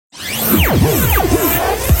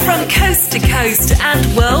From coast to coast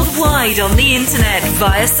and worldwide on the internet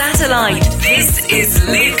via satellite, this is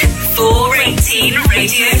Luke 418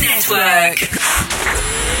 Radio Network.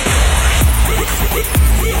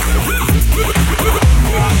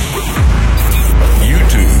 You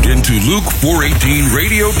tuned into Luke 418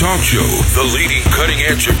 Radio Talk Show, the leading cutting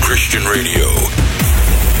edge of Christian radio.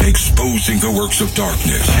 Exposing the works of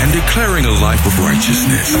darkness and declaring a life of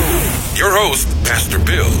righteousness. Your host, Pastor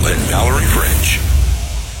Bill and Valerie French.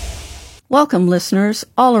 Welcome, listeners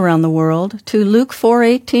all around the world, to Luke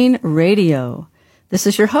 418 Radio. This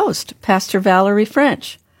is your host, Pastor Valerie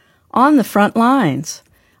French. On the front lines,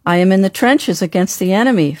 I am in the trenches against the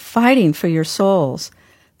enemy, fighting for your souls.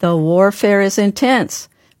 The warfare is intense,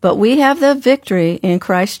 but we have the victory in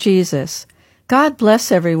Christ Jesus. God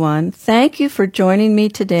bless everyone. Thank you for joining me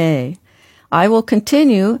today. I will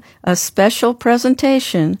continue a special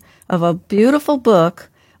presentation of a beautiful book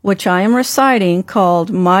which I am reciting called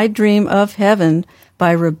My Dream of Heaven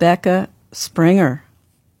by Rebecca Springer.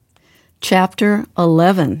 Chapter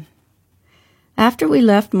 11. After we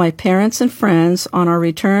left my parents and friends on our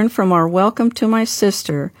return from our welcome to my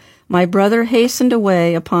sister, my brother hastened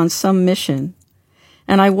away upon some mission,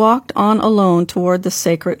 and I walked on alone toward the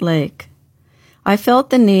sacred lake. I felt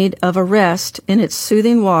the need of a rest in its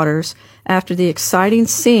soothing waters after the exciting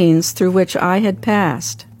scenes through which I had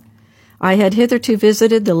passed. I had hitherto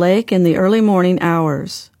visited the lake in the early morning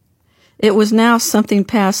hours. It was now something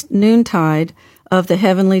past noontide of the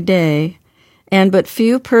heavenly day, and but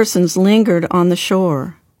few persons lingered on the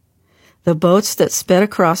shore. The boats that sped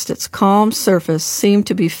across its calm surface seemed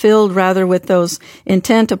to be filled rather with those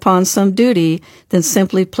intent upon some duty than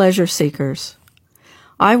simply pleasure seekers.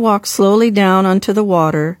 I walked slowly down onto the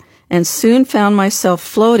water and soon found myself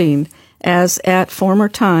floating, as at former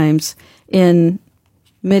times, in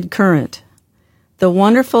mid-current. The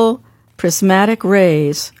wonderful prismatic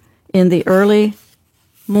rays in the early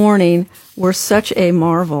morning were such a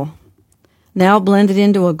marvel, now blended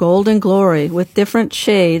into a golden glory with different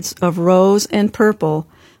shades of rose and purple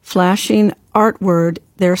flashing artward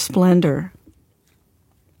their splendor.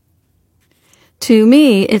 To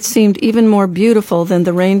me, it seemed even more beautiful than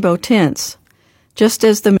the rainbow tints, just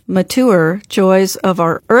as the mature joys of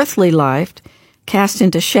our earthly life cast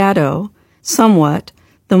into shadow, somewhat,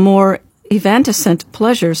 the more evanescent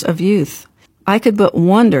pleasures of youth. I could but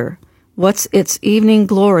wonder what its evening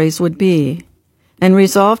glories would be, and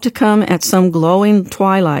resolved to come at some glowing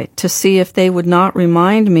twilight to see if they would not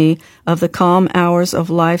remind me of the calm hours of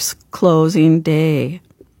life's closing day.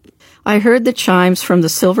 I heard the chimes from the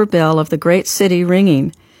silver bell of the great city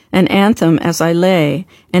ringing, an anthem as I lay,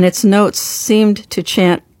 and its notes seemed to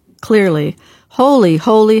chant clearly, "Holy,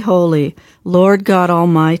 holy, holy, Lord God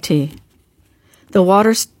Almighty." The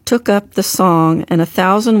waters took up the song, and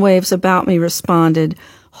 1,000 waves about me responded,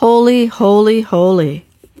 "Holy, holy, holy."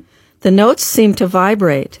 The notes seemed to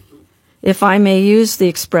vibrate, if I may use the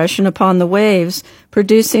expression, upon the waves,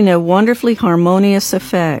 producing a wonderfully harmonious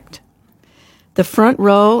effect. The front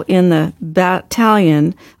row in the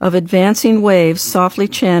battalion of advancing waves softly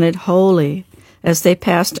chanted "Holy" as they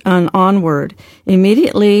passed onward.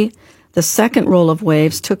 Immediately, the second roll of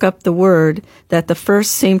waves took up the word that the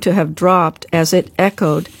first seemed to have dropped as it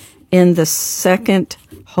echoed in the second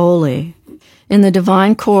 "Holy" in the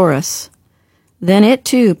divine chorus. Then it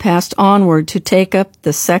too passed onward to take up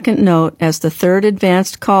the second note as the third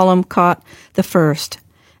advanced column caught the first.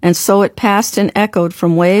 And so it passed and echoed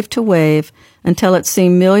from wave to wave until it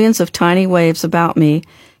seemed millions of tiny waves about me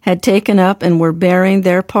had taken up and were bearing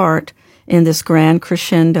their part in this grand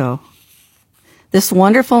crescendo. This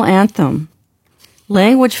wonderful anthem.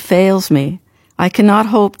 Language fails me. I cannot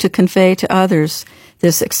hope to convey to others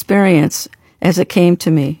this experience as it came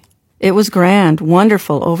to me. It was grand,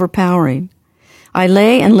 wonderful, overpowering. I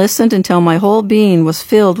lay and listened until my whole being was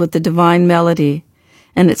filled with the divine melody,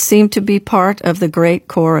 and it seemed to be part of the great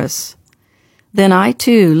chorus. Then I,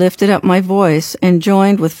 too, lifted up my voice and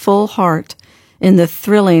joined with full heart in the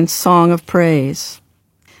thrilling song of praise.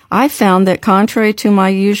 I found that, contrary to my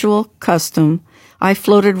usual custom, I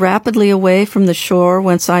floated rapidly away from the shore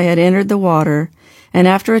whence I had entered the water, and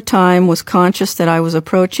after a time was conscious that I was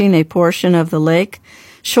approaching a portion of the lake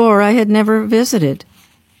shore I had never visited.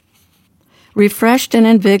 Refreshed and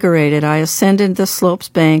invigorated, I ascended the slope's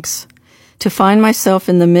banks, to find myself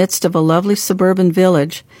in the midst of a lovely suburban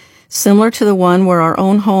village, similar to the one where our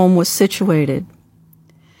own home was situated.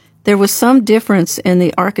 There was some difference in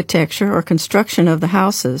the architecture or construction of the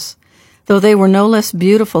houses, though they were no less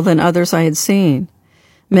beautiful than others I had seen.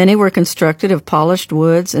 Many were constructed of polished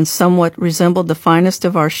woods and somewhat resembled the finest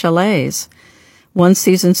of our chalets one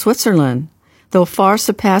sees in Switzerland. though far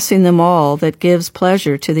surpassing them all that gives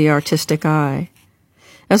pleasure to the artistic eye.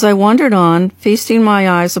 As I wandered on, feasting my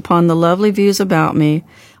eyes upon the lovely views about me,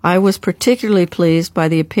 I was particularly pleased by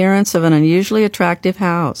the appearance of an unusually attractive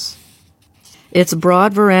house. Its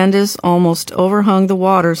broad verandas almost overhung the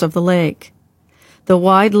waters of the lake. The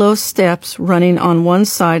wide, low steps running on one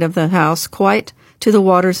side of the house quite to the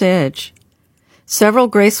water's edge. Several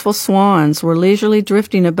graceful swans were leisurely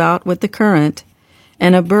drifting about with the current,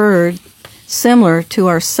 and a bird, similar to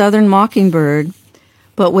our southern mockingbird,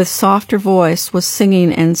 but with softer voice, was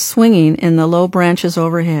singing and swinging in the low branches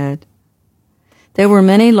overhead. There were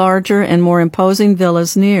many larger and more imposing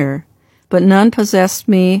villas near, but none possessed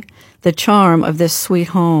me the charm of this sweet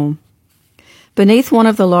home. Beneath one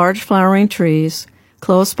of the large flowering trees,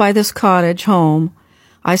 close by this cottage home,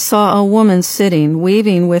 I saw a woman sitting,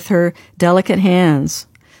 weaving with her delicate hands,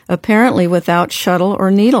 apparently without shuttle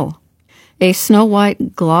or needle, a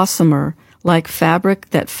snow-white gossamer like fabric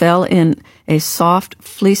that fell in a soft,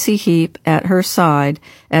 fleecy heap at her side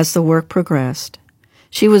as the work progressed.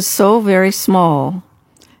 She was so very small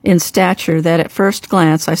in stature that at first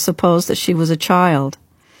glance I supposed that she was a child,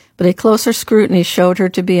 but a closer scrutiny showed her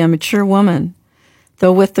to be a mature woman,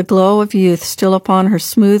 though with the glow of youth still upon her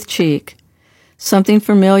smooth cheek. Something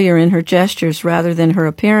familiar in her gestures rather than her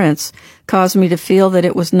appearance caused me to feel that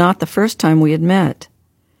it was not the first time we had met.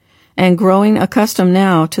 And growing accustomed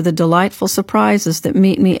now to the delightful surprises that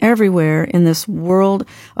meet me everywhere in this world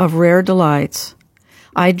of rare delights,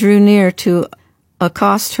 I drew near to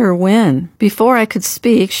accost her when, before I could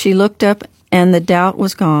speak, she looked up and the doubt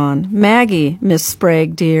was gone. "Maggie, Miss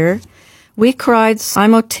Sprague, dear." We cried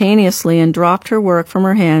simultaneously, and dropped her work from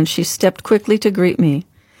her hand. She stepped quickly to greet me.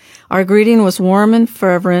 Our greeting was warm and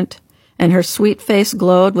fervent, and her sweet face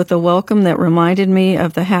glowed with a welcome that reminded me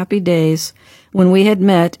of the happy days when we had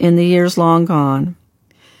met in the years long gone,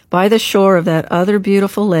 by the shore of that other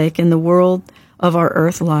beautiful lake in the world of our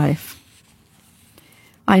earth life.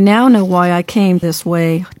 "I now know why I came this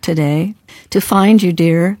way today, to find you,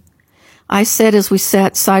 dear," I said as we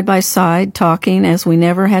sat side by side, talking as we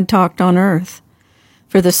never had talked on earth,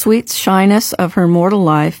 for the sweet shyness of her mortal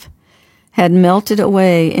life had melted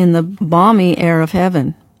away in the balmy air of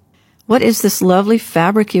heaven. "What is this lovely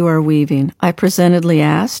fabric you are weaving?" I presentedly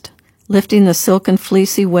asked, lifting the silken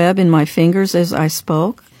fleecy web in my fingers as I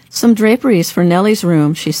spoke. "Some draperies for Nellie's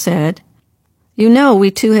room," she said. "You know,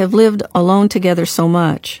 we two have lived alone together so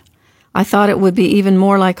much. I thought it would be even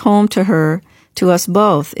more like home to her, to us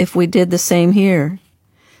both, if we did the same here.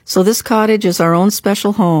 So this cottage is our own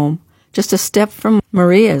special home, just a step from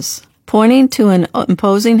Maria's," pointing to an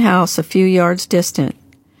imposing house a few yards distant,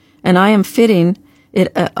 "and I am fitting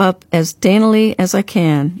it up as daintily as I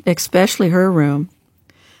can, especially her room."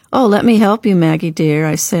 "Oh, let me help you, Maggie dear,"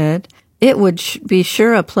 I said. "It would be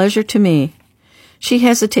sure a pleasure to me." She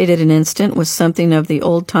hesitated an instant with something of the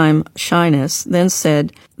old-time shyness, then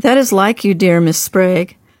said, "That is like you, dear Miss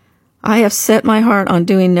Sprague. I have set my heart on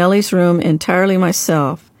doing Nellie's room entirely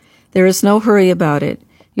myself. There is no hurry about it,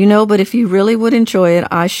 you know, but if you really would enjoy it,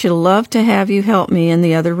 I should love to have you help me in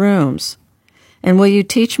the other rooms. And will you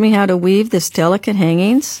teach me how to weave this delicate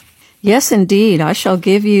hangings?" "Yes, indeed, I shall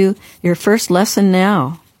give you your first lesson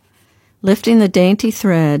now." Lifting the dainty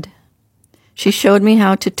thread, she showed me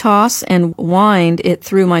how to toss and wind it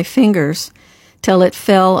through my fingers till it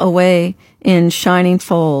fell away in shining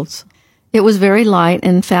folds. It was very light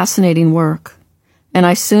and fascinating work, and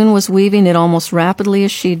I soon was weaving it almost rapidly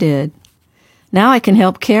as she did. "Now I can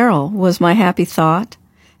help Carol," was my happy thought,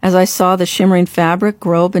 as I saw the shimmering fabric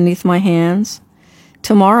grow beneath my hands.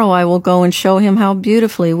 "Tomorrow I will go and show him how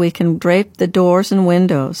beautifully we can drape the doors and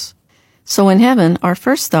windows." So in heaven, our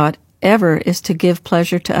first thought ever is to give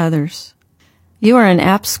pleasure to others. "You are an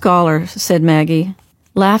apt scholar," said Maggie,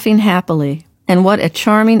 laughing happily. "And what a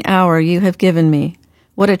charming hour you have given me."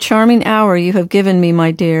 "What a charming hour you have given me,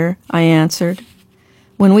 my dear," I answered.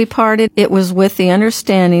 When we parted, it was with the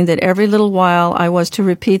understanding that every little while I was to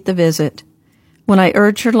repeat the visit. When I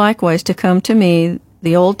urged her likewise to come to me,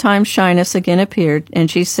 the old-time shyness again appeared,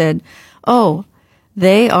 and she said, "Oh,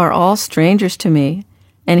 they are all strangers to me,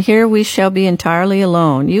 and here we shall be entirely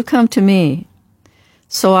alone. You come to me."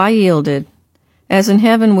 So I yielded. As in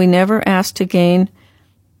heaven we never asked to gain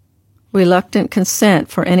reluctant consent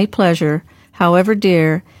for any pleasure, however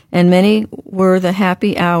dear, and many were the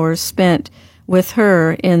happy hours spent with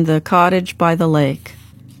her in the cottage by the lake.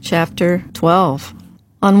 Chapter 12.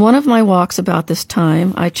 On one of my walks about this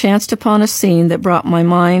time, I chanced upon a scene that brought my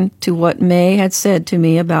mind to what May had said to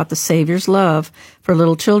me about the Saviour's love for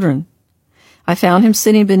little children. I found him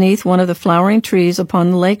sitting beneath one of the flowering trees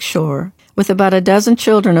upon the lake shore, with about a dozen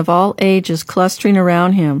children of all ages clustering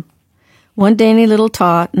around him. One dainty little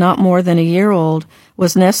tot, not more than a year old,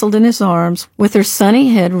 was nestled in his arms, with her sunny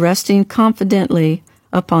head resting confidently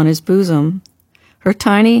upon his bosom, her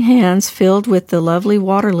tiny hands filled with the lovely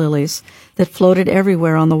water lilies that floated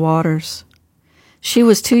everywhere on the waters. She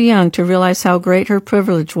was too young to realize how great her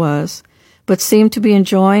privilege was, but seemed to be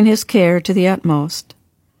enjoying his care to the utmost.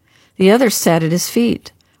 The others sat at his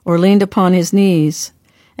feet, or leaned upon his knees,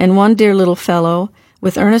 and one dear little fellow,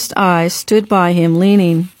 with earnest eyes, stood by him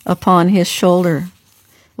leaning upon his shoulder,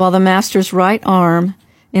 while the master's right arm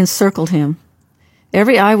encircled him.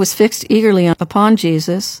 Every eye was fixed eagerly upon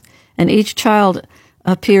Jesus, and each child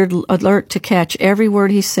appeared alert to catch every word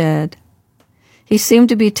he said. He seemed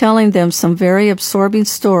to be telling them some very absorbing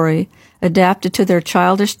story adapted to their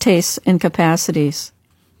childish tastes and capacities.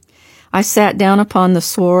 I sat down upon the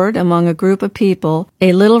sward among a group of people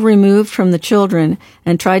a little removed from the children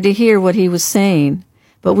and tried to hear what he was saying,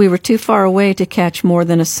 but we were too far away to catch more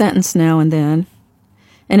than a sentence now and then.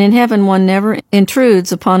 And in heaven one never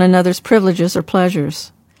intrudes upon another's privileges or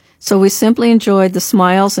pleasures. So we simply enjoyed the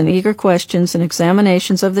smiles and eager questions and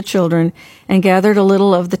examinations of the children and gathered a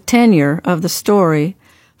little of the tenor of the story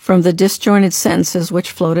from the disjointed sentences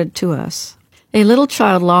which floated to us. A little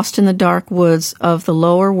child lost in the dark woods of the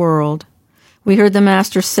lower world, we heard the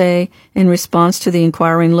master say in response to the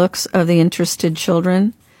inquiring looks of the interested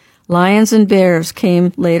children. Lions and bears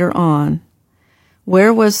came later on.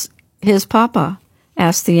 Where was his papa?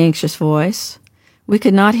 Asked the anxious voice. We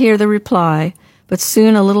could not hear the reply, but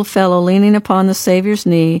soon a little fellow leaning upon the Savior's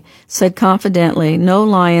knee said confidently, "No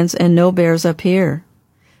lions and no bears up here."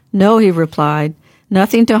 "No," he replied,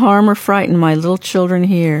 "nothing to harm or frighten my little children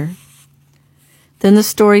here." Then the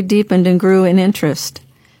story deepened and grew in interest,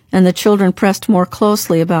 and the children pressed more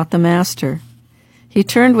closely about the master. He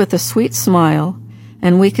turned with a sweet smile,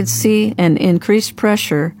 and we could see an increased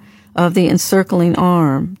pressure of the encircling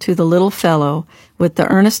arm to the little fellow with the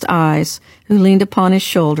earnest eyes who leaned upon his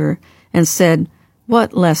shoulder and said,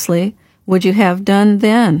 "What, Leslie, would you have done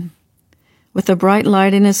then?" With a bright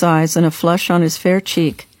light in his eyes and a flush on his fair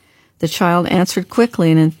cheek, the child answered quickly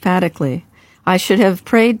and emphatically, "I should have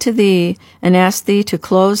prayed to thee and asked thee to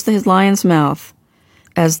close his lion's mouth,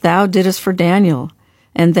 as thou didst for Daniel,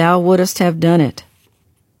 and thou wouldst have done it."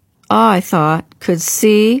 Ah, I thought, could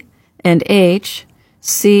C and H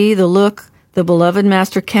see the look the beloved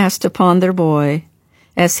master cast upon their boy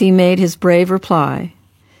as he made his brave reply,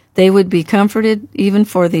 they would be comforted even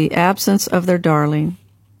for the absence of their darling.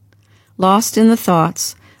 Lost in the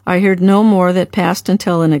thoughts, I heard no more that passed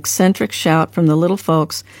until an eccentric shout from the little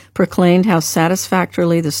folks proclaimed how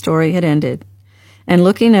satisfactorily the story had ended. And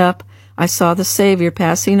looking up, I saw the Savior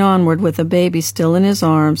passing onward with a baby still in his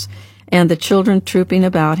arms and the children trooping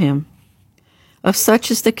about him. Of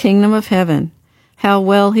such is the kingdom of heaven. How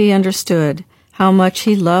well he understood, how much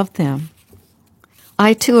he loved them.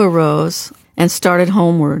 I too arose and started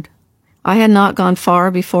homeward. I had not gone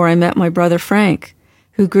far before I met my brother Frank,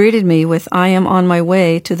 who greeted me with, "I am on my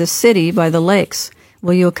way to the city by the lakes.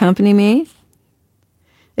 Will you accompany me?"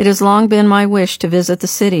 It has long been my wish to visit the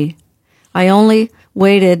city. I only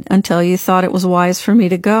waited until you thought it was wise for me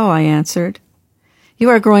to go, I answered. "You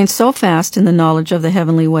are growing so fast in the knowledge of the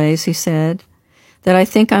heavenly ways," he said, "that I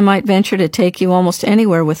think I might venture to take you almost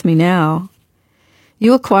anywhere with me now.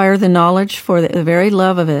 You acquire the knowledge for the very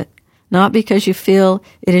love of it, not because you feel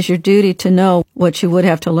it is your duty to know what you would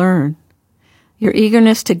have to learn. Your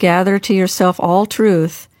eagerness to gather to yourself all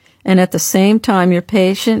truth, and at the same time your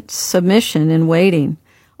patient submission in waiting,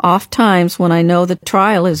 oft times when I know the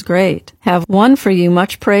trial is great, have won for you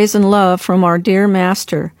much praise and love from our dear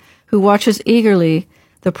Master, who watches eagerly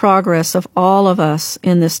the progress of all of us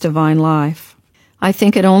in this divine life. I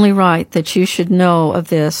think it only right that you should know of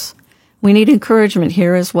this. We need encouragement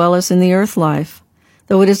here as well as in the earth life,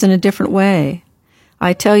 though it is in a different way.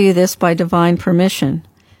 I tell you this by divine permission.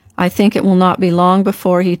 I think it will not be long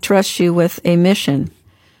before he trusts you with a mission,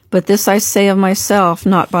 but this I say of myself,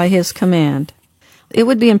 not by his command. It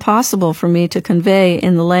would be impossible for me to convey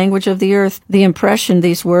in the language of the earth the impression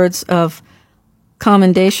these words of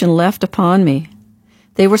commendation left upon me.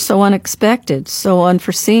 They were so unexpected, so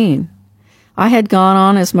unforeseen. I had gone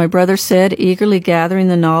on, as my brother said, eagerly gathering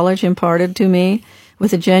the knowledge imparted to me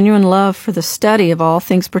with a genuine love for the study of all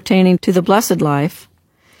things pertaining to the blessed life,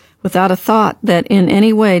 without a thought that in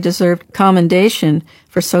any way deserved commendation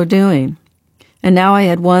for so doing. And now I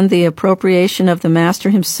had won the approbation of the Master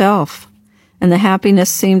himself, and the happiness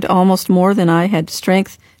seemed almost more than I had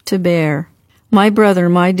strength to bear. My brother,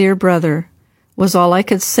 my dear brother, was all I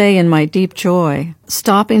could say in my deep joy,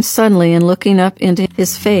 stopping suddenly and looking up into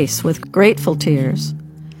his face with grateful tears.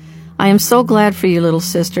 "I am so glad for you, little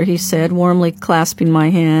sister," he said, warmly clasping my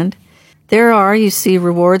hand. There are, you see,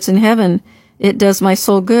 rewards in heaven. It does my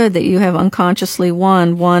soul good that you have unconsciously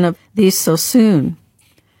won one of these so soon.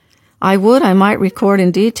 I would I might record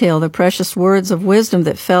in detail the precious words of wisdom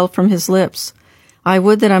that fell from his lips. I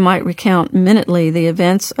would that I might recount minutely the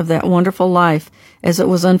events of that wonderful life as it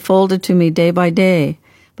was unfolded to me day by day,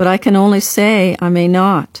 but I can only say I may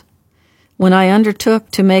not. When I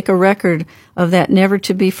undertook to make a record of that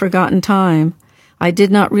never-to-be-forgotten time, I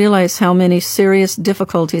did not realize how many serious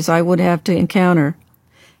difficulties I would have to encounter,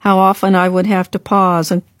 how often I would have to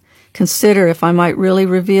pause and consider if I might really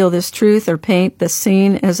reveal this truth or paint the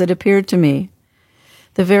scene as it appeared to me.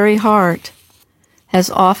 The very heart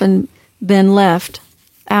has often been left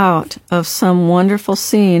out of some wonderful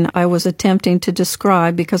scene I was attempting to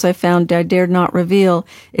describe because I found I dared not reveal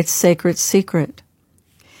its sacred secret.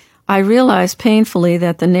 I realize painfully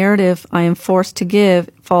that the narrative I am forced to give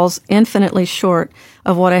falls infinitely short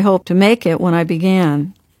of what I hoped to make it when I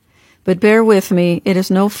began. But bear with me, it is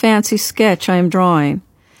no fancy sketch I am drawing,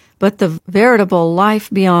 but the veritable life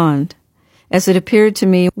beyond, as it appeared to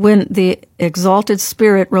me when the exalted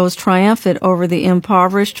spirit rose triumphant over the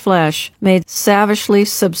impoverished flesh, made savagely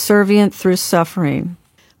subservient through suffering.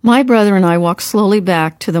 My brother and I walked slowly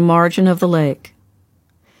back to the margin of the lake,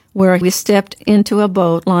 where we stepped into a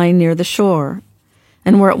boat lying near the shore,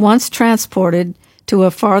 and were at once transported to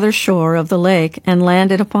a farther shore of the lake and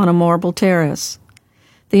landed upon a marble terrace,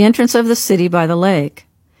 the entrance of the city by the lake.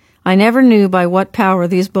 I never knew by what power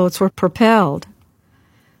these boats were propelled.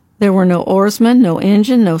 There were no oarsmen, no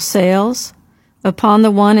engine, no sails upon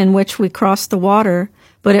the one in which we crossed the water,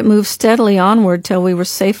 but it moved steadily onward till we were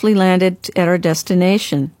safely landed at our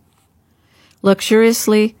destination.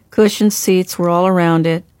 Luxuriously cushioned seats were all around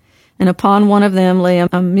it, and upon one of them lay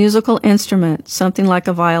a musical instrument, something like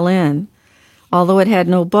a violin, although it had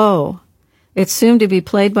no bow. It seemed to be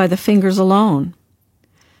played by the fingers alone.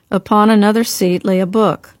 Upon another seat lay a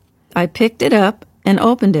book. I picked it up and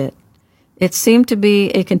opened it. It seemed to be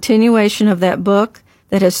a continuation of that book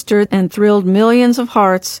that has stirred and thrilled millions of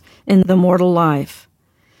hearts in the mortal life,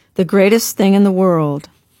 the greatest thing in the world.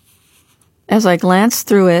 As I glanced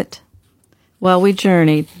through it while we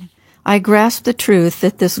journeyed, I grasped the truth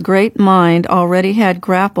that this great mind already had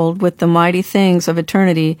grappled with the mighty things of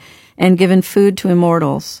eternity and given food to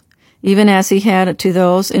immortals, even as he had to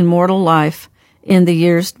those in mortal life in the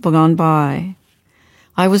years gone by.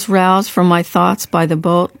 I was roused from my thoughts by the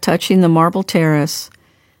boat touching the marble terrace,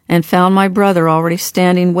 and found my brother already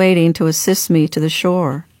standing waiting to assist me to the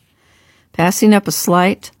shore. Passing up a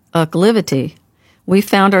slight acclivity, we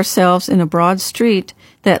found ourselves in a broad street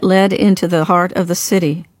that led into the heart of the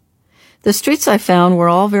city. The streets I found were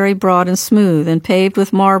all very broad and smooth, and paved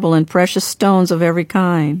with marble and precious stones of every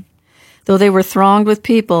kind. Though they were thronged with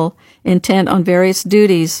people intent on various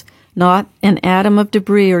duties, not an atom of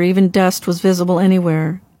debris or even dust was visible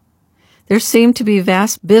anywhere. There seemed to be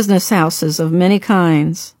vast business houses of many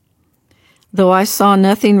kinds, though I saw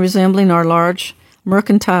nothing resembling our large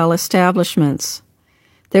mercantile establishments.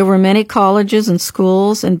 There were many colleges and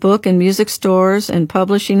schools and book and music stores and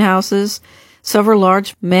publishing houses, several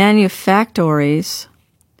large manufactories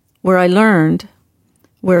where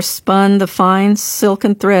spun the fine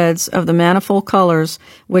silken threads of the manifold colors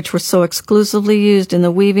which were so exclusively used in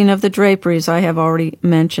the weaving of the draperies I have already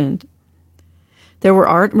mentioned. There were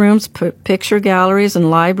art rooms, picture galleries,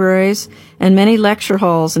 and libraries, and many lecture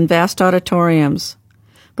halls and vast auditoriums.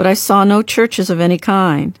 But I saw no churches of any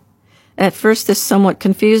kind. At first this somewhat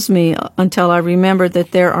confused me until I remembered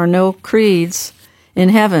that there are no creeds in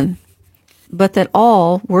heaven, but that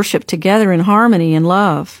all worship together in harmony and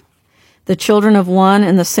love, the children of one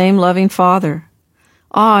and the same loving Father.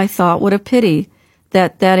 Ah, I thought, what a pity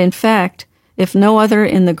that in fact, if no other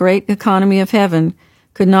in the great economy of heaven,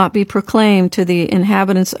 could not be proclaimed to the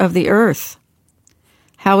inhabitants of the earth.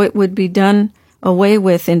 How it would be done away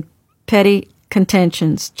with in petty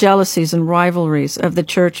contentions, jealousies, and rivalries of the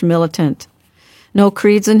church militant. No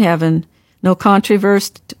creeds in heaven, no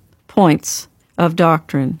controversed points of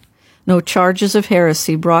doctrine, no charges of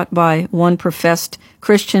heresy brought by one professed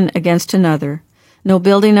Christian against another, no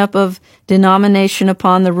building up of denomination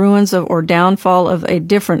upon the ruins of or downfall of a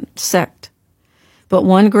different sect, but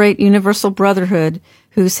one great universal brotherhood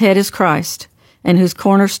whose head is Christ and whose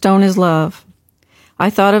cornerstone is love. I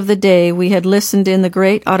thought of the day we had listened in the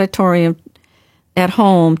great auditorium at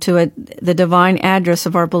home to the divine address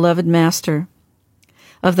of our beloved Master,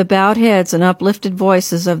 of the bowed heads and uplifted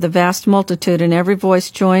voices of the vast multitude, and every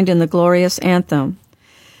voice joined in the glorious anthem,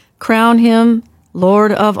 "Crown him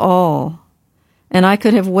Lord of all." And I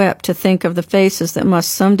could have wept to think of the faces that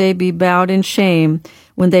must someday be bowed in shame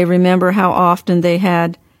when they remember how often they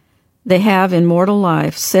they have in mortal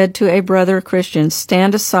life said to a brother Christian,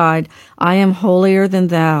 "Stand aside, I am holier than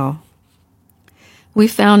thou." We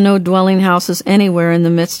found no dwelling houses anywhere in the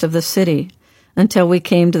midst of the city until we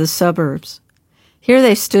came to the suburbs. Here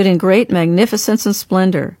they stood in great magnificence and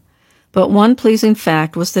splendor, but one pleasing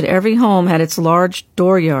fact was that every home had its large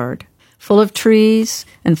dooryard, full of trees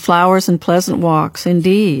and flowers and pleasant walks.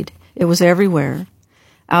 Indeed, it was everywhere.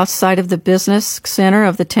 Outside of the business center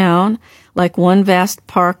of the town, like one vast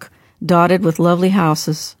park dotted with lovely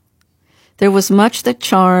houses. There was much that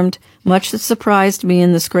charmed, much that surprised me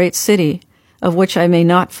in this great city, of which I may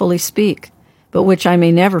not fully speak, but which I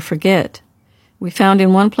may never forget. We found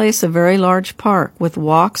in one place a very large park, with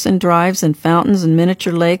walks and drives and fountains and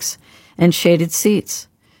miniature lakes and shaded seats,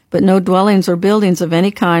 but no dwellings or buildings of any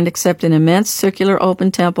kind except an immense circular open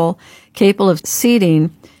temple capable of seating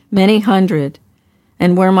many hundred,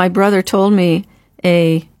 and where my brother told me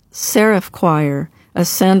a seraph choir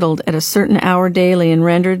assembled at a certain hour daily and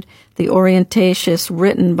rendered the Orientations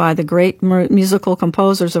written by the great musical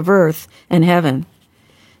composers of earth and heaven.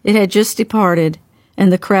 It had just departed, and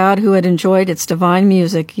the crowd who had enjoyed its divine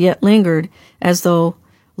music yet lingered as though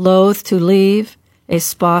loath to leave a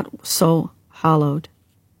spot so hallowed.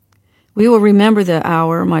 "We will remember the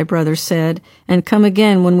hour," my brother said, "and come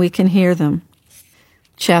again when we can hear them."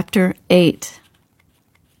 Chapter 8.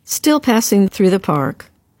 Still passing through the park,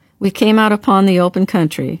 we came out upon the open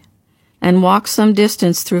country, and walked some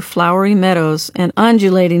distance through flowery meadows and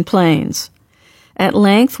undulating plains. At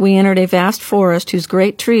length we entered a vast forest whose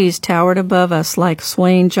great trees towered above us like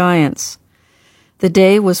swaying giants. The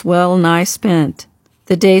day was well nigh spent,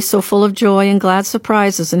 the day so full of joy and glad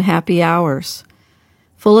surprises and happy hours.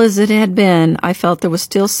 Full as it had been, I felt there was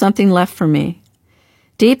still something left for me.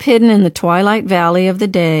 Deep hidden in the twilight valley of the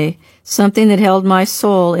day, something that held my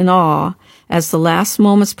soul in awe as the last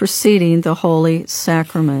moments preceding the Holy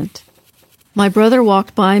Sacrament. My brother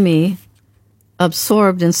walked by me,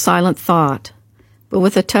 absorbed in silent thought, but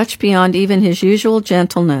with a touch beyond even his usual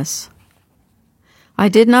gentleness. I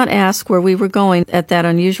did not ask where we were going at that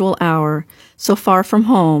unusual hour, so far from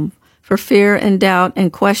home, for fear and doubt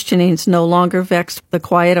and questionings no longer vexed the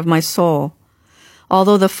quiet of my soul.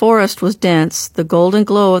 Although the forest was dense, the golden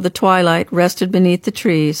glow of the twilight rested beneath the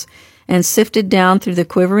trees and sifted down through the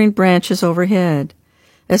quivering branches overhead,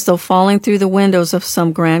 as though falling through the windows of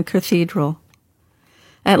some grand cathedral.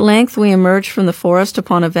 At length we emerged from the forest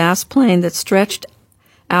upon a vast plain that stretched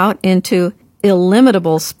out into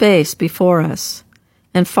illimitable space before us,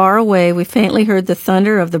 and far away we faintly heard the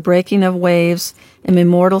thunder of the breaking of waves, an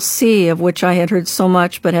immortal sea of which I had heard so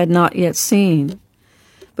much but had not yet seen.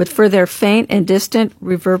 But for their faint and distant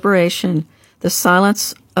reverberation, the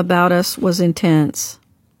silence about us was intense.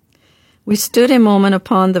 We stood a moment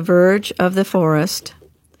upon the verge of the forest.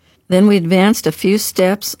 Then we advanced a few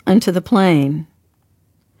steps unto the plain.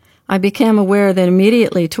 I became aware that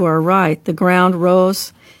immediately to our right the ground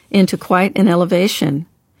rose into quite an elevation,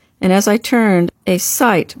 and as I turned, a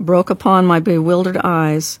sight broke upon my bewildered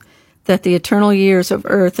eyes that the eternal years of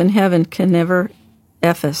earth and heaven can never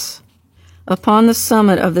efface. Upon the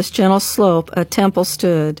summit of this gentle slope a temple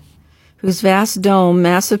stood, whose vast dome,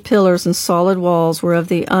 massive pillars, and solid walls were of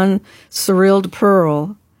the uncerilled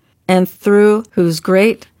pearl, and through whose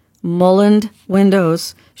great mullioned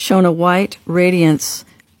windows shone a white radiance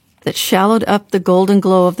that shallowed up the golden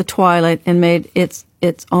glow of the twilight and made it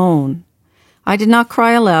its own. I did not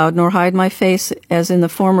cry aloud nor hide my face as in the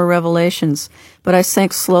former revelations, but I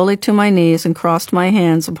sank slowly to my knees and crossed my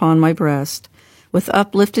hands upon my breast. With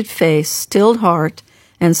uplifted face, stilled heart,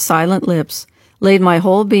 and silent lips, laid my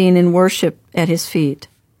whole being in worship at his feet.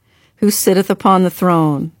 Who sitteth upon the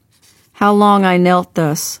throne? How long I knelt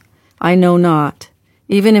thus, I know not.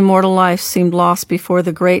 Even immortal life seemed lost before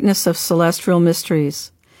the greatness of celestial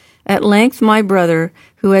mysteries. At length my brother,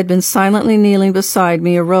 who had been silently kneeling beside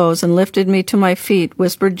me, arose and lifted me to my feet,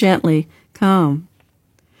 whispered gently, "Come."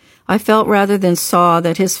 I felt rather than saw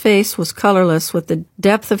that his face was colorless with the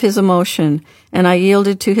depth of his emotion, and I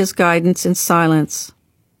yielded to his guidance in silence.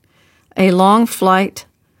 A long flight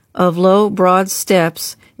of low, broad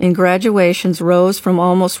steps in graduations rose from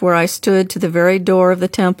almost where I stood to the very door of the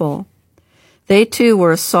temple. They too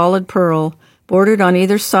were a solid pearl, bordered on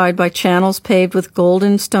either side by channels paved with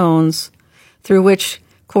golden stones, through which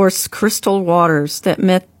coursed crystal waters that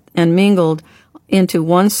met and mingled into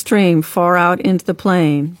one stream far out into the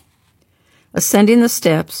plain. Ascending the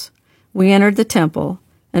steps, we entered the temple,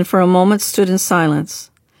 and for a moment stood in silence.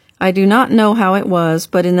 I do not know how it was,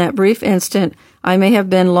 but in that brief instant, I may have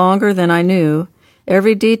been longer than I knew,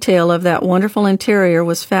 every detail of that wonderful interior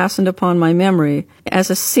was fastened upon my memory, as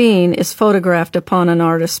a scene is photographed upon an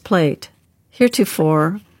artist's plate.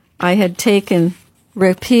 Heretofore, I had taken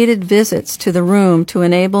repeated visits to the room to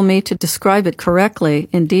enable me to describe it correctly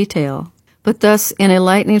in detail, but thus in a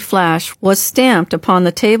lightning flash was stamped upon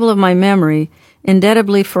the table of my memory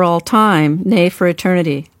indelibly for all time, nay, for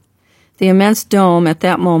eternity. The immense dome at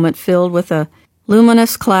that moment filled with a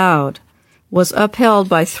luminous cloud was upheld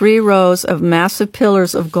by 3 rows of massive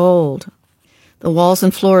pillars of gold. The walls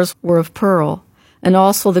and floors were of pearl, and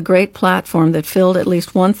also the great platform that filled at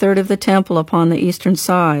least 1/3 of the temple upon the eastern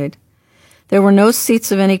side. There were no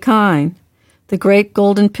seats of any kind. The great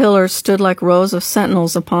golden pillars stood like rows of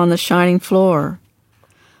sentinels upon the shining floor.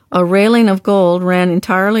 A railing of gold ran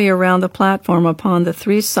entirely around the platform upon the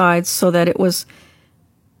 3 sides so that it was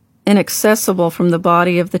inaccessible from the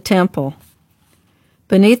body of the temple.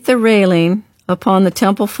 Beneath the railing, upon the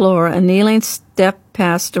temple floor, a kneeling step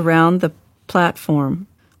passed around the platform,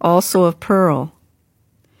 also of pearl.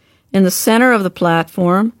 In the center of the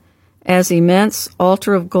platform, as immense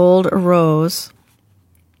altar of gold arose,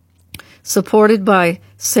 supported by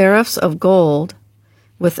seraphs of gold,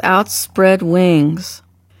 with outspread wings,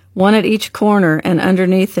 one at each corner and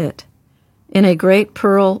underneath it, in a great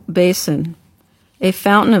pearl basin. A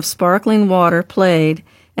fountain of sparkling water played,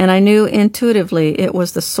 and I knew intuitively it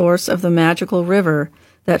was the source of the magical river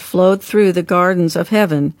that flowed through the gardens of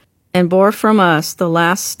heaven and bore from us the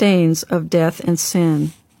last stains of death and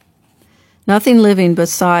sin. Nothing living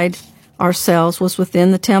beside ourselves was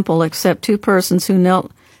within the temple except 2 persons who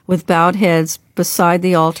knelt with bowed heads beside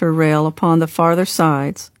the altar rail upon the farther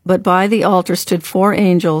sides. But by the altar stood 4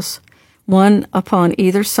 angels, one upon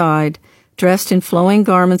either side, dressed in flowing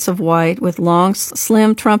garments of white, with long,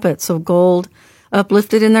 slim trumpets of gold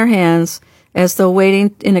uplifted in their hands, as though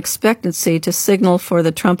waiting in expectancy to signal for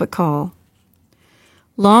the trumpet call.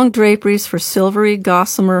 Long draperies for silvery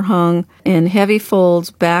gossamer hung in heavy folds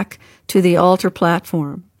back to the altar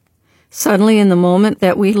platform. Suddenly, in the moment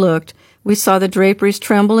that we looked, we saw the draperies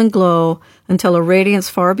tremble and glow until a radiance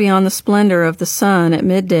far beyond the splendor of the sun at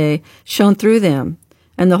midday shone through them,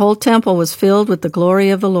 and the whole temple was filled with the glory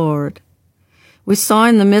of the Lord. We saw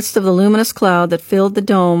in the midst of the luminous cloud that filled the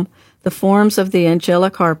dome the forms of the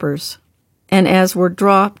angelic harpers, and as were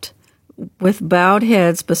dropped with bowed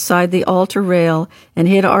heads beside the altar rail and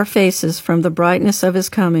hid our faces from the brightness of his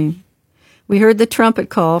coming, we heard the trumpet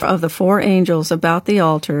call of the 4 angels about the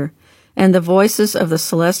altar and the voices of the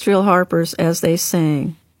celestial harpers as they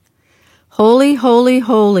sang, "Holy, holy,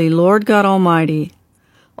 holy, Lord God Almighty,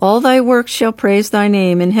 all thy works shall praise thy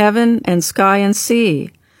name in heaven and sky and sea.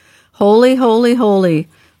 Holy, holy, holy,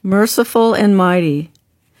 merciful and mighty,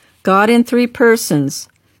 God in 3 persons,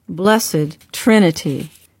 blessed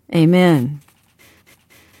Trinity. Amen."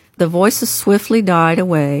 The voices swiftly died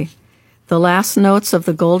away. The last notes of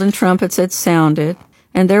the golden trumpets had sounded,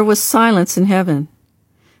 and there was silence in heaven.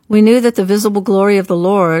 We knew that the visible glory of the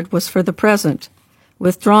Lord was for the present,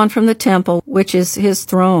 withdrawn from the temple, which is his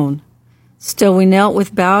throne. Still we knelt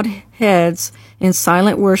with bowed heads in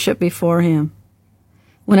silent worship before him.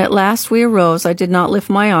 When at last we arose, I did not lift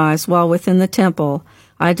my eyes while within the temple.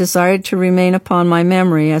 I desired to remain upon my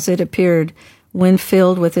memory as it appeared when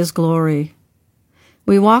filled with his glory.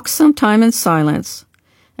 We walked some time in silence,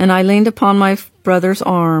 and I leaned upon my brother's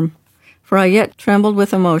arm, for I yet trembled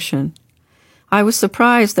with emotion. I was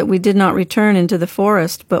surprised that we did not return into the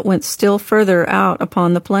forest, but went still further out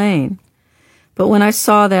upon the plain. But when I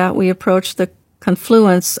saw that, we approached the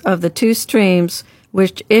confluence of the 2 streams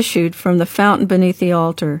which issued from the fountain beneath the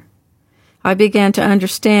altar. I began to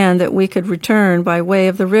understand that we could return by way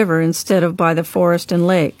of the river instead of by the forest and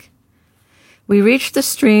lake. We reached the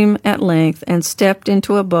stream at length and stepped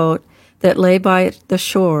into a boat that lay by the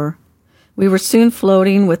shore. We were soon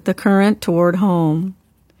floating with the current toward home.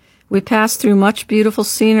 We passed through much beautiful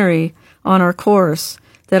scenery on our course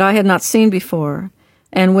that I had not seen before,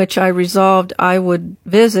 and which I resolved I would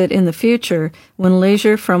visit in the future when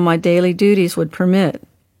leisure from my daily duties would permit.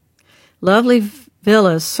 Lovely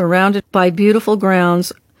villas surrounded by beautiful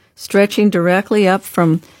grounds stretching directly up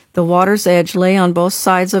from the water's edge lay on both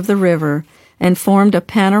sides of the river and formed a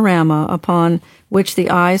panorama upon which the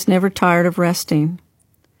eyes never tired of resting.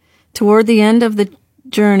 Toward the end of the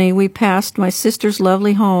journey we passed my sister's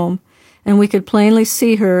lovely home, and we could plainly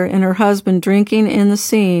see her and her husband drinking in the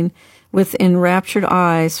scene with enraptured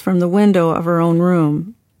eyes from the window of her own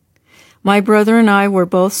room. My brother and I were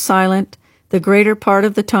both silent the greater part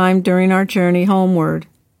of the time during our journey homeward,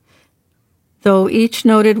 though each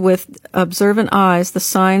noted with observant eyes the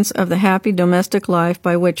signs of the happy domestic life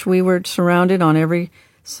by which we were surrounded on every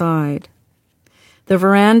side. The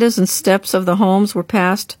verandas and steps of the homes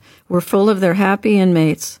were full of their happy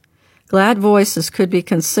inmates. Glad voices could be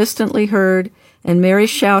consistently heard, and merry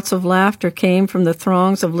shouts of laughter came from the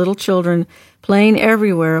throngs of little children playing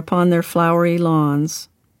everywhere upon their flowery lawns.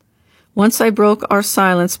 Once I broke our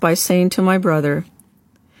silence by saying to my brother,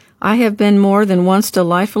 I have been more than once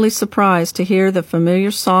delightfully surprised to hear the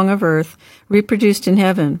familiar song of earth reproduced in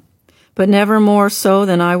heaven, but never more so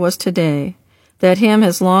than I was today. That hymn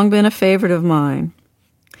has long been a favorite of mine.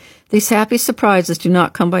 These happy surprises do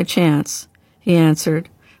not come by chance, he answered.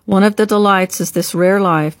 One of the delights of this rare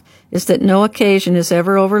life is that no occasion is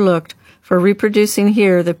ever overlooked for reproducing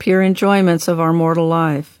here the pure enjoyments of our mortal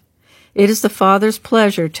life. It is the Father's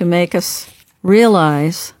pleasure to make us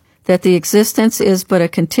realize that the existence is but a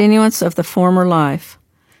continuance of the former life,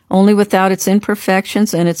 only without its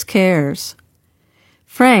imperfections and its cares.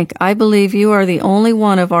 Frank, I believe you are the only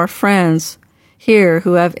one of our friends here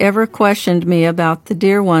who have ever questioned me about the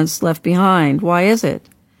dear ones left behind. Why is it?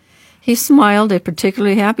 He smiled a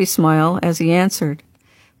particularly happy smile as he answered,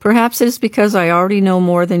 Perhaps it is because I already know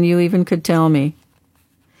more than you even could tell me.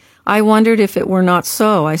 I wondered if it were not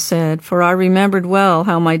so, I said, for I remembered well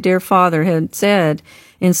how my dear father had said,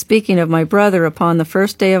 in speaking of my brother upon the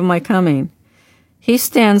first day of my coming, He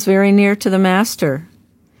stands very near to the Master,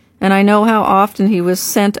 and I know how often he was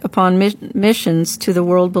sent upon missions to the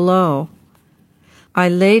world below. I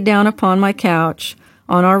lay down upon my couch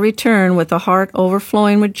on our return with a heart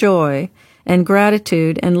overflowing with joy and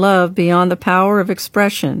gratitude and love beyond the power of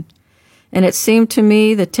expression, and it seemed to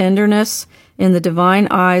me the tenderness in the divine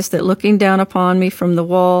eyes that looking down upon me from the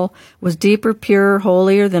wall was deeper, purer,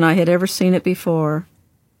 holier than I had ever seen it before.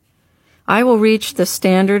 I will reach the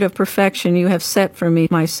standard of perfection you have set for me,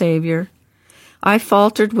 my Savior. I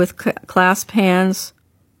faltered with clasped hands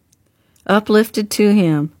uplifted to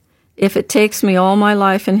him. If it takes me all my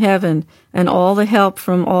life in heaven and all the help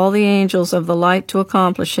from all the angels of the light to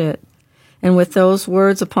accomplish it, and with those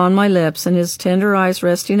words upon my lips and his tender eyes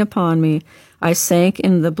resting upon me, I sank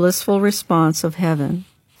in the blissful response of heaven.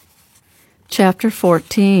 Chapter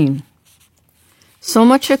 14. So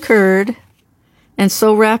much occurred, and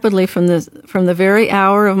so rapidly from the very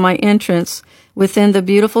hour of my entrance within the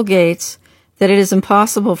beautiful gates, that it is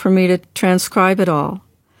impossible for me to transcribe it all.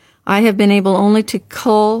 I have been able only to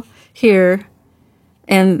cull here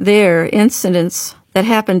and there incidents that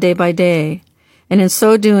happen day by day, and in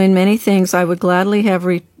so doing many things I would gladly have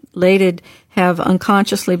related have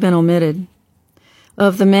unconsciously been omitted.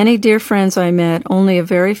 Of the many dear friends I met, only a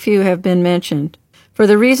very few have been mentioned, for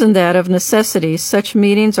the reason that, of necessity, such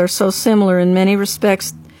meetings are so similar in many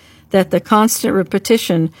respects that the constant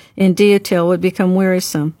repetition in detail would become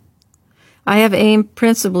wearisome. I have aimed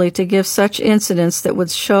principally to give such incidents that would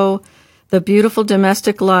show the beautiful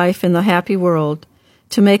domestic life in the happy world,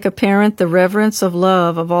 to make apparent the reverence of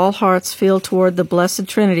love of all hearts feel toward the Blessed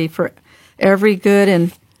Trinity for every good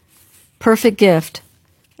and perfect gift,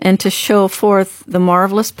 and to show forth the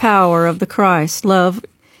marvelous power of the Christ love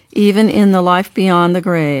even in the life beyond the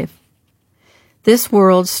grave. This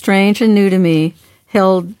world, strange and new to me,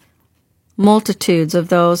 held multitudes of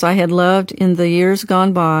those I had loved in the years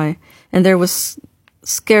gone by, and there was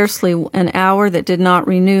scarcely an hour that did not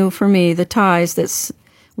renew for me the ties that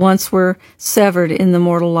once were severed in the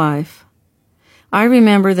mortal life. I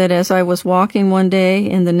remember that as I was walking one day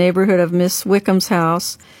in the neighborhood of Miss Wickham's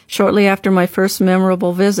house, shortly after my first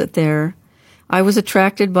memorable visit there, I was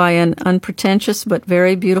attracted by an unpretentious but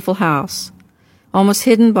very beautiful house, almost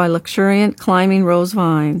hidden by luxuriant climbing rose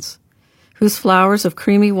vines, whose flowers of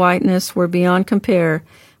creamy whiteness were beyond compare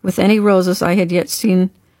with any roses I had yet seen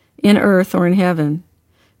in earth or in heaven.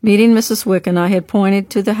 Meeting Mrs. Wickham, I had pointed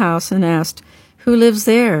to the house and asked, "Who lives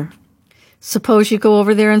there?" "Suppose you go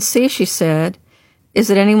over there and see," she said. "Is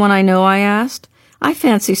it anyone I know?" I asked. "I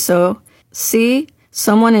fancy so. See,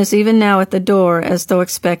 someone is even now at the door as though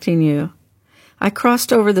expecting you." I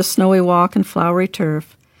crossed over the snowy walk and flowery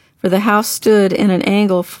turf, for the house stood in an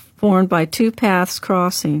angle formed by two paths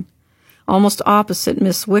crossing, almost opposite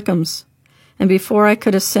Miss Wickham's, and before I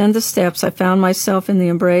could ascend the steps I found myself in the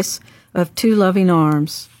embrace of two loving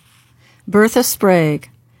arms. "Bertha Sprague,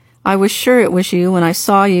 I was sure it was you when I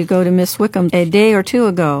saw you go to Miss Wickham a day or two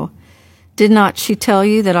ago. Did not she tell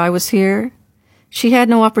you that I was here?" "She had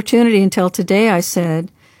no opportunity until today," I said.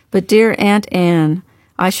 "But dear Aunt Anne,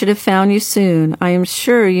 I should have found you soon. I am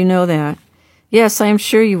sure you know that." "Yes, I am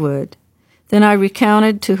sure you would." Then I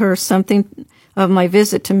recounted to her something of my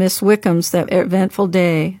visit to Miss Wickham's that eventful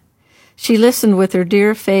day. She listened with her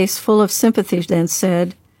dear face full of sympathy, then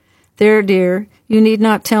said, "There, dear, you need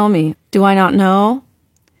not tell me. Do I not know?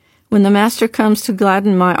 When the Master comes to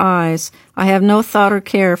gladden my eyes, I have no thought or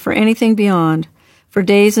care for anything beyond, for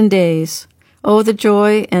days and days. Oh, the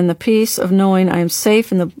joy and the peace of knowing I am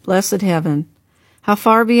safe in the blessed heaven. How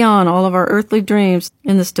far beyond all of our earthly dreams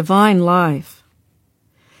in this divine life.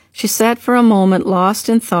 She sat for a moment lost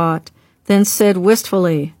in thought, then said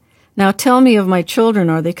wistfully, "Now tell me of my children,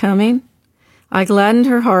 are they coming?" I gladdened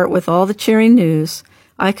her heart with all the cheering news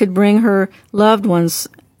I could bring her loved ones,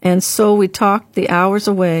 and so we talked the hours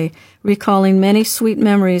away, recalling many sweet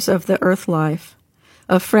memories of the earth life,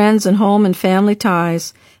 of friends and home and family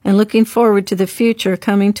ties, and looking forward to the future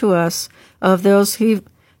coming to us of those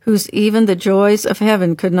whose even the joys of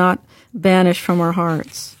heaven could not banish from our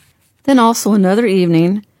hearts. Then also another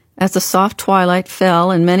evening, as the soft twilight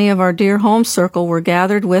fell and many of our dear home circle were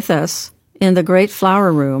gathered with us in the great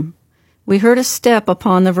flower room, we heard a step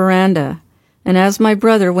upon the veranda, and as my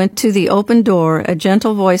brother went to the open door, a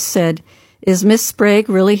gentle voice said, "Is Miss Sprague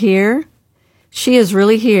really here?" "She is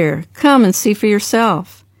really here. Come and see for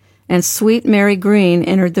yourself." And sweet Mary Green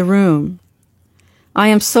entered the room. "I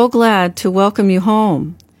am so glad to welcome you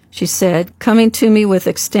home," she said, coming to me with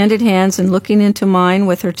extended hands and looking into mine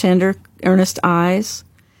with her tender, earnest eyes.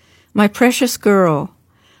 "My precious girl,"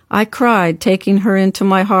 I cried, taking her into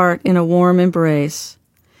my heart in a warm embrace.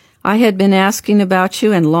 "I had been asking about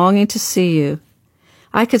you and longing to see you.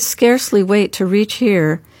 I could scarcely wait to reach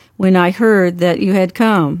here when I heard that you had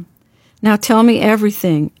come. Now tell me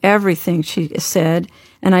everything, everything," she said,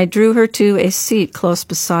 and I drew her to a seat close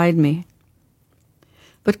beside me.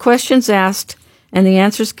 But questions asked and the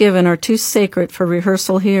answers given are too sacred for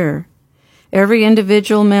rehearsal here. Every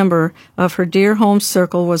individual member of her dear home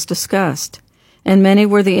circle was discussed, and many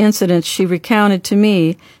were the incidents she recounted to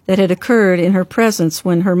me that had occurred in her presence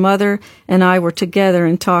when her mother and I were together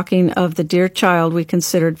and talking of the dear child we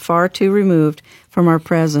considered far too removed from our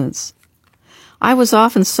presence. "I was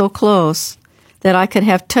often so close that I could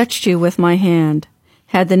have touched you with my hand,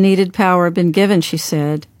 had the needed power been given," she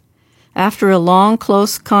said. After a long,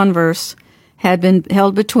 close converse had been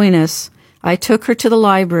held between us, I took her to the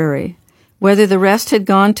library, whether the rest had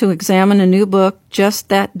gone to examine a new book just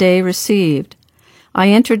that day received. I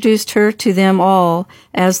introduced her to them all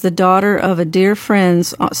as the daughter of a dear friend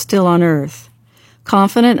still on earth,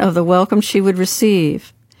 confident of the welcome she would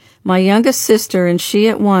receive. My youngest sister and she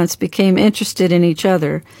at once became interested in each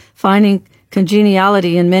other, finding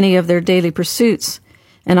congeniality in many of their daily pursuits,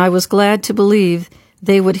 and I was glad to believe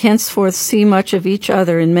they would henceforth see much of each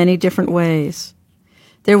other in many different ways.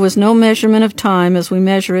 There was no measurement of time as we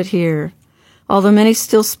measure it here. Although many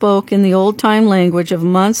still spoke in the old-time language of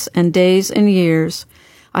months and days and years,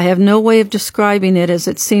 I have no way of describing it as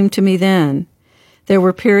it seemed to me then. There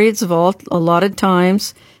were periods of all allotted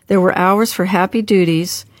times, there were hours for happy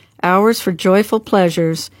duties, hours for joyful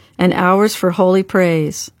pleasures, and hours for holy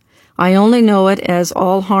praise. I only know it as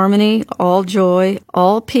all harmony, all joy,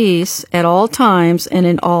 all peace, at all times and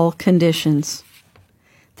in all conditions.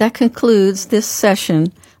 That concludes this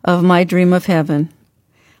session of My Dream of Heaven.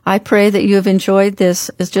 I pray that you have enjoyed this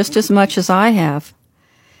just as much as I have,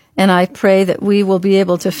 and I pray that we will be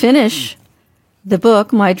able to finish the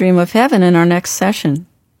book, My Dream of Heaven, in our next session.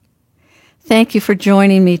 Thank you for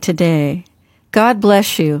joining me today. God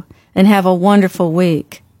bless you, and have a wonderful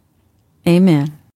week. Amen.